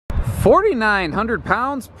4,900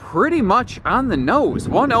 pounds, pretty much on the nose.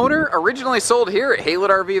 One owner, originally sold here at Haylett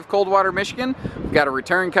RV of Coldwater, Michigan. We've got a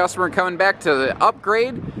return customer coming back to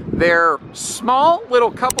upgrade their small little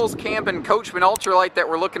couples camp and Coachmen Ultralite that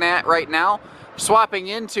we're looking at right now, swapping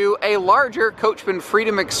into a larger Coachmen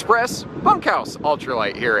Freedom Express bunkhouse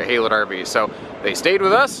ultralight here at Haylett RV. So they stayed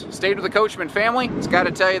with us, stayed with the Coachmen family. It's got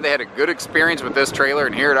to tell you, they had a good experience with this trailer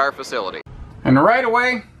and here at our facility. And right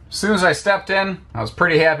away, as soon as I stepped in, I was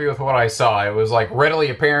pretty happy with what I saw. It was like readily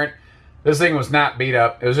apparent this thing was not beat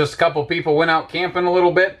up. It was just a couple people went out camping a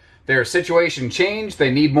little bit. Their situation changed.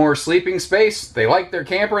 They need more sleeping space. They like their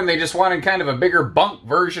camper and they just wanted kind of a bigger bunk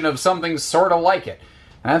version of something sort of like it.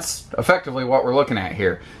 That's effectively what we're looking at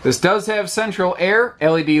here. This does have central air,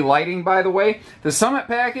 LED lighting, by the way. The Summit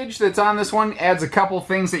package that's on this one adds a couple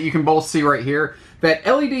things that you can both see right here. That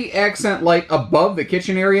LED accent light above the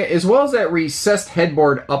kitchen area, as well as that recessed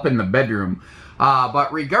headboard up in the bedroom.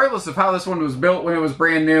 But regardless of how this one was built when it was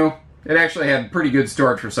brand new, it actually had pretty good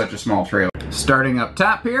storage for such a small trailer. Starting up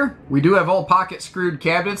top here, we do have all pocket screwed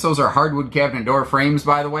cabinets. Those are hardwood cabinet door frames,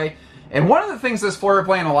 by the way. And one of the things this floor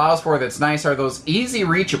plan allows for that's nice are those easy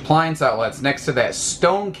reach appliance outlets next to that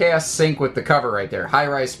stone cast sink with the cover right there.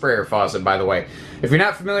 High-rise sprayer faucet, by the way. If you're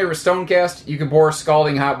not familiar with stone cast, you can pour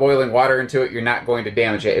scalding hot boiling water into it. You're not going to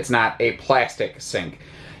damage it. It's not a plastic sink.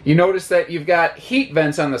 You notice that you've got heat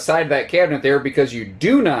vents on the side of that cabinet there because you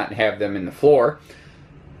do not have them in the floor.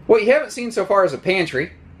 What you haven't seen so far is a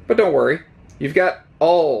pantry, but don't worry. You've got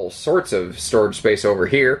all sorts of storage space over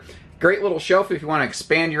here. Great little shelf if you want to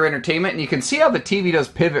expand your entertainment, and you can see how the TV does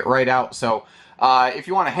pivot right out. So if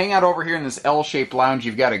you want to hang out over here in this L-shaped lounge,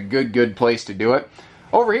 you've got a good place to do it.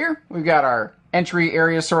 Over here, we've got our entry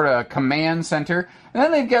area, sort of command center, and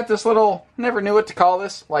then they've got this little, never knew what to call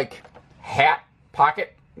this, like hat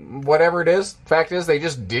pocket, whatever it is. Fact is, they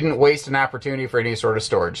just didn't waste an opportunity for any sort of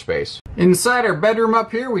storage space. Inside our bedroom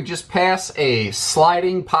up here, we just pass a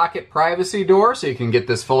sliding pocket privacy door, so you can get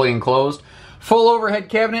this fully enclosed. Full overhead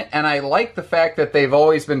cabinet, and I like the fact that they've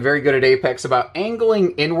always been very good at Apex about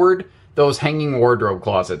angling inward those hanging wardrobe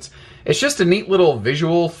closets. It's just a neat little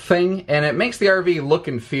visual thing, and it makes the RV look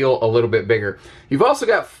and feel a little bit bigger. You've also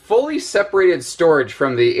got fully separated storage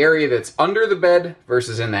from the area that's under the bed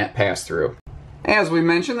versus in that pass-through. As we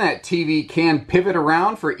mentioned, that TV can pivot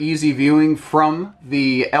around for easy viewing from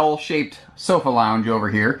the L-shaped sofa lounge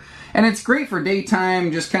over here. And it's great for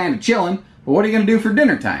daytime, just kind of chilling. But what are you going to do for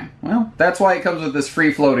dinner time? Well, that's why it comes with this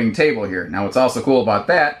free-floating table here. Now, what's also cool about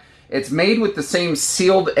that, it's made with the same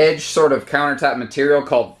sealed edge sort of countertop material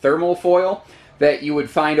called thermal foil that you would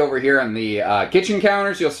find over here on the kitchen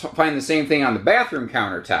counters. You'll find the same thing on the bathroom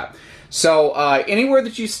countertop. So anywhere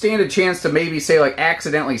that you stand a chance to maybe, say, like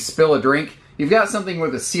accidentally spill a drink, you've got something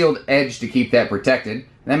with a sealed edge to keep that protected.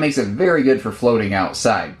 That makes it very good for floating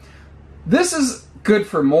outside. This is good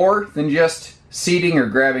for more than just seating or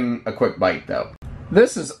grabbing a quick bite, though.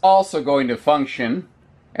 This is also going to function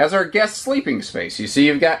as our guest sleeping space. You see,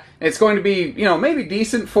 you've got, it's going to be, you know, maybe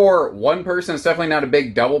decent for one person. It's definitely not a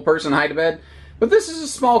big double person hide bed, but this is a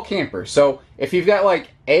small camper. So if you've got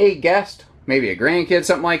like a guest, maybe a grandkid,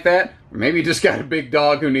 something like that, or maybe you just got a big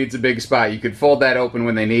dog who needs a big spot, you could fold that open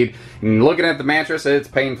when they need. And looking at the mattress, it's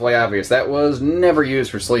painfully obvious that was never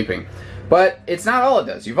used for sleeping. But it's not all it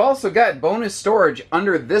does. You've also got bonus storage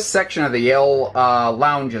under this section of the L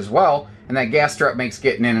lounge as well, and that gas strap makes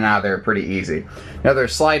getting in and out of there pretty easy. Another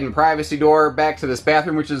sliding privacy door back to this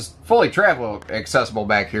bathroom, which is fully travel accessible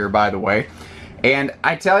back here, by the way. And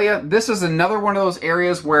I tell you, this is another one of those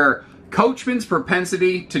areas where Coachmen's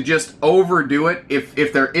propensity to just overdo it,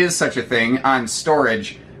 if there is such a thing, on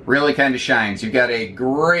storage really kind of shines. You've got a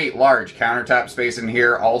great large countertop space in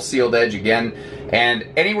here, all sealed edge again, and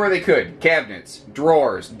anywhere they could, cabinets,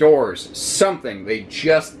 drawers, doors, something, they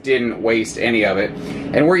just didn't waste any of it.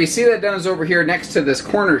 And where you see that done is over here next to this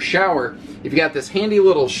corner shower. You've got this handy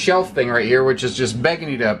little shelf thing right here, which is just begging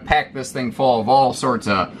you to pack this thing full of all sorts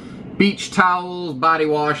of beach towels, body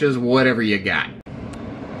washes, whatever you got.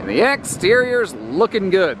 And the exterior's looking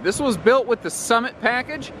good. This was built with the Summit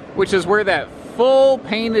package, which is where that full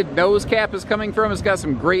painted nose cap is coming from. It's got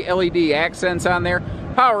some great LED accents on there.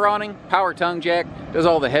 Power awning, power tongue jack, does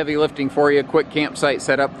all the heavy lifting for you, quick campsite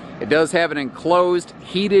setup. It does have an enclosed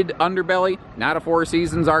heated underbelly, not a 4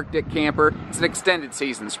 seasons Arctic camper. It's an extended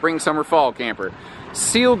season, spring, summer, fall camper.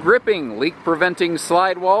 Seal gripping, leak preventing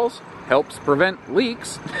slide walls, helps prevent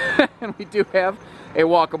leaks. And we do have a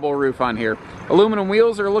walkable roof on here. Aluminum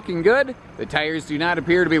wheels are looking good. The tires do not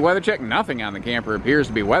appear to be weather checked. Nothing on the camper appears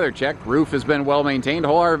to be weather checked. Roof has been well maintained.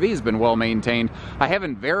 Whole RV has been well maintained. I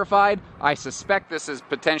haven't verified. I suspect this has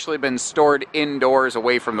potentially been stored indoors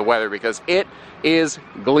away from the weather because it is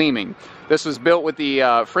gleaming. This was built with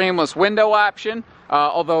the frameless window option.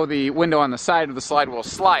 Although the window on the side of the slide will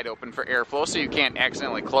slide open for airflow, so you can't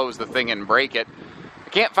accidentally close the thing and break it. I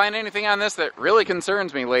can't find anything on this that really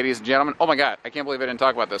concerns me, ladies and gentlemen. Oh my god, I can't believe I didn't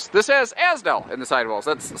talk about this. This has AZDEL in the sidewalls.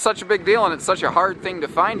 That's such a big deal, and it's such a hard thing to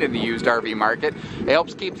find in the used RV market. It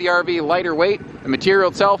helps keep the RV lighter weight. The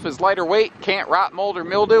material itself is lighter weight, can't rot, mold, or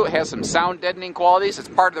mildew. It has some sound deadening qualities. It's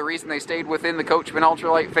part of the reason they stayed within the Coachmen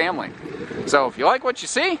Ultralite family. So if you like what you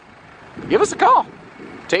see, give us a call.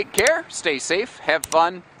 Take care, stay safe, have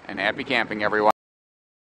fun, and happy camping, everyone.